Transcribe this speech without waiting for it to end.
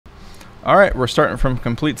Alright, we're starting from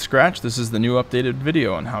complete scratch. This is the new updated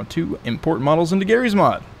video on how to import models into Garry's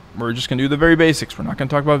Mod. We're just going to do the very basics. We're not going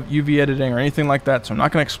to talk about UV editing or anything like that, so I'm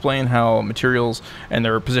not going to explain how materials and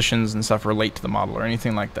their positions and stuff relate to the model or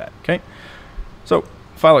anything like that, okay? So,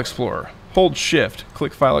 File Explorer. Hold Shift,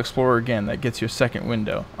 click File Explorer again. That gets you a second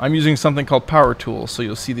window. I'm using something called Power Tools, so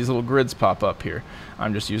you'll see these little grids pop up here.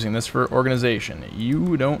 I'm just using this for organization.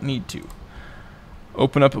 You don't need to.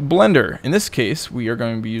 Open up Blender. In this case, we are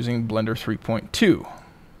going to be using Blender 3.2.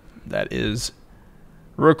 That is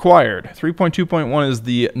required. 3.2.1 is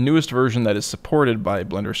the newest version that is supported by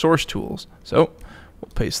Blender Source Tools. So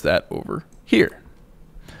we'll paste that over here.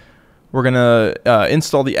 We're going to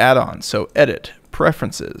install the add-ons. So Edit,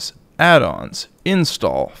 Preferences, Add-ons,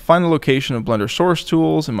 Install, find the location of Blender Source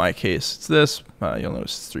Tools. In my case, it's this. You'll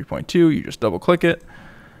notice it's 3.2. You just double-click it.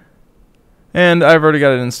 And I've already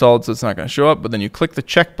got it installed, so it's not going to show up, but then you click the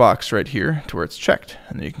checkbox right here to where it's checked,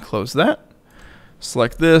 and then you can close that.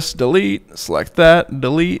 Select this, delete, select that,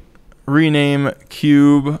 delete, rename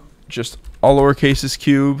cube, just all lowercase is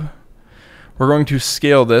cube. We're going to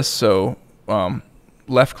scale this, so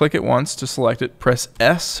left click it once to select it, press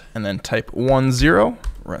S, and then type 10. We're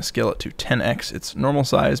going to scale it to 10x its normal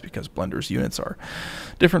size because Blender's units are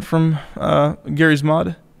different from Garry's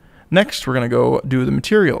Mod. Next, we're going to go do the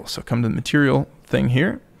material. So come to the material thing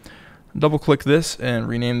here, double click this and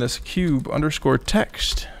rename this cube underscore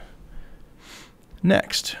text.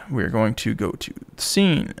 Next, we're going to go to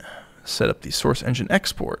Scene, set up the source engine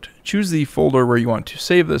export. Choose the folder where you want to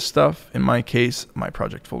save this stuff. In my case, my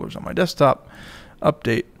project folder is on my desktop.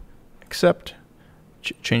 Update, accept,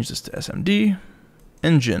 change this to SMD,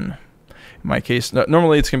 engine. In my case,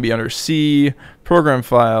 normally it's going to be under C, Program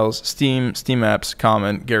Files, Steam, Steam Apps,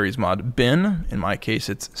 Common, Garry's Mod, Bin. In my case,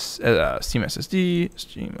 it's Steam SSD,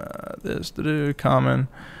 Steam Common,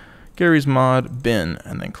 Garry's Mod, Bin,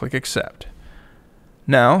 and then click Accept.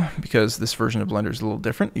 Now, because this version of Blender is a little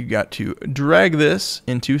different, you got to drag this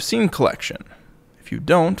into Scene Collection. If you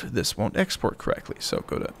don't, this won't export correctly. So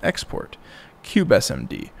go to Export, Cube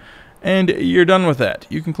SMD, and you're done with that.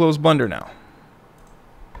 You can close Blender now.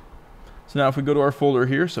 So now if we go to our folder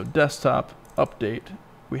here, so desktop, update,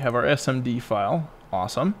 we have our SMD file,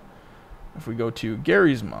 awesome. If we go to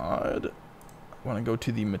Garry's Mod, I want to go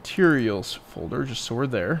to the materials folder just so we're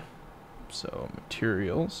there. So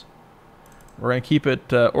materials, we're going to keep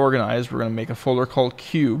it organized. We're going to make a folder called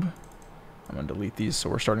cube. I'm going to delete these so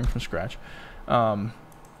we're starting from scratch.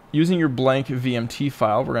 Using your blank VMT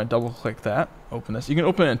file, we're going to double click that, open this. You can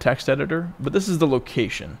open it in a text editor, but this is the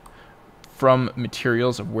location from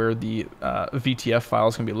materials of where the VTF file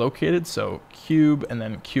is going to be located. So cube and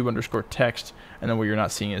then cube underscore text, and then what you're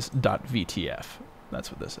not seeing is .vtf. That's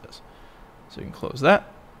what this is. So you can close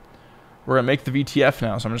that. We're going to make the VTF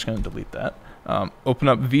now, so I'm just going to delete that. Open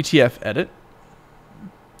up VTF edit,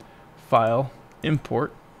 file,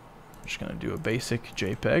 import. I'm just going to do a basic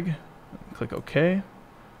JPEG. Click OK.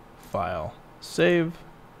 File, save,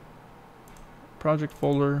 project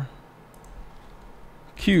folder,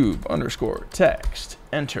 cube underscore text,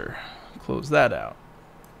 enter, close that out.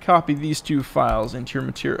 Copy these two files into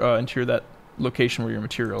your into that location where your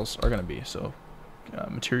materials are going to be. So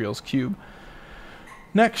materials cube.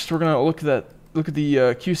 Next, we're going to look at the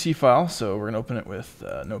QC file. So we're going to open it with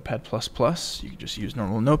Notepad++. You can just use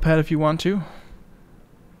normal Notepad if you want to.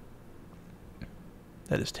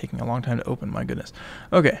 That is taking a long time to open, my goodness.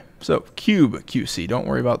 Okay, so cube QC. Don't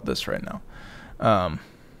worry about this right now.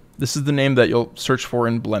 This is the name that you'll search for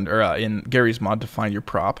in Blender, in Garry's Mod to find your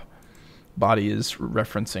prop. Body is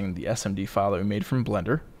referencing the SMD file that we made from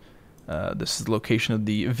Blender. This is the location of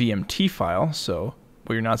the VMT file. So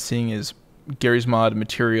what you're not seeing is Garry's Mod,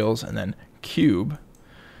 materials, and then cube.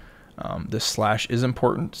 This slash is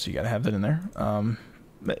important, so you got to have that in there.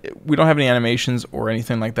 We don't have any animations or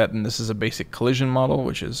anything like that, and this is a basic collision model,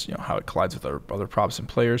 which is how it collides with other props and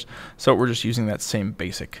players. So we're just using that same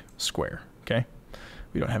basic square. Okay.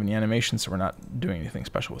 We don't have any animations, so we're not doing anything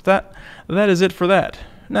special with that. That is it for that.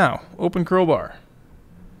 Now, open Crowbar.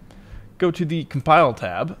 Go to the Compile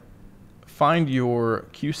tab. Find your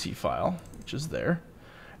QC file, which is there.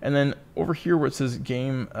 And then over here where it says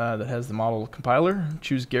Game that has the model compiler,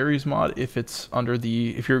 choose Garry's Mod if it's under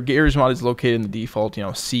the... If your Garry's Mod is located in the default,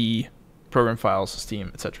 C, Program Files,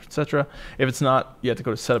 Steam, etc., etc. If it's not, you have to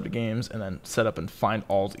go to Setup to Games and then set up and find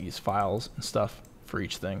all these files and stuff for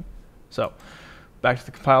each thing. So... back to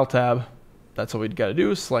the Compile tab. That's all we've got to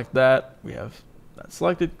do is select that. We have that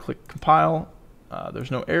selected. Click Compile.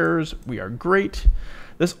 There's no errors. We are great.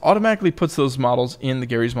 This automatically puts those models in the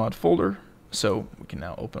Garry's Mod folder. So we can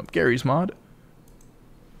now open up Garry's Mod.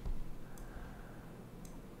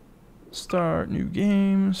 Start new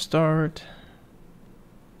game, start.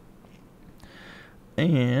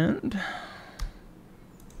 And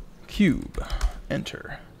cube,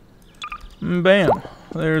 enter. Bam,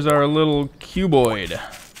 there's our little cuboid.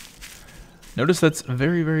 Notice that's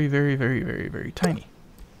very, very, very, very, very, very tiny.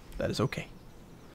 That is okay.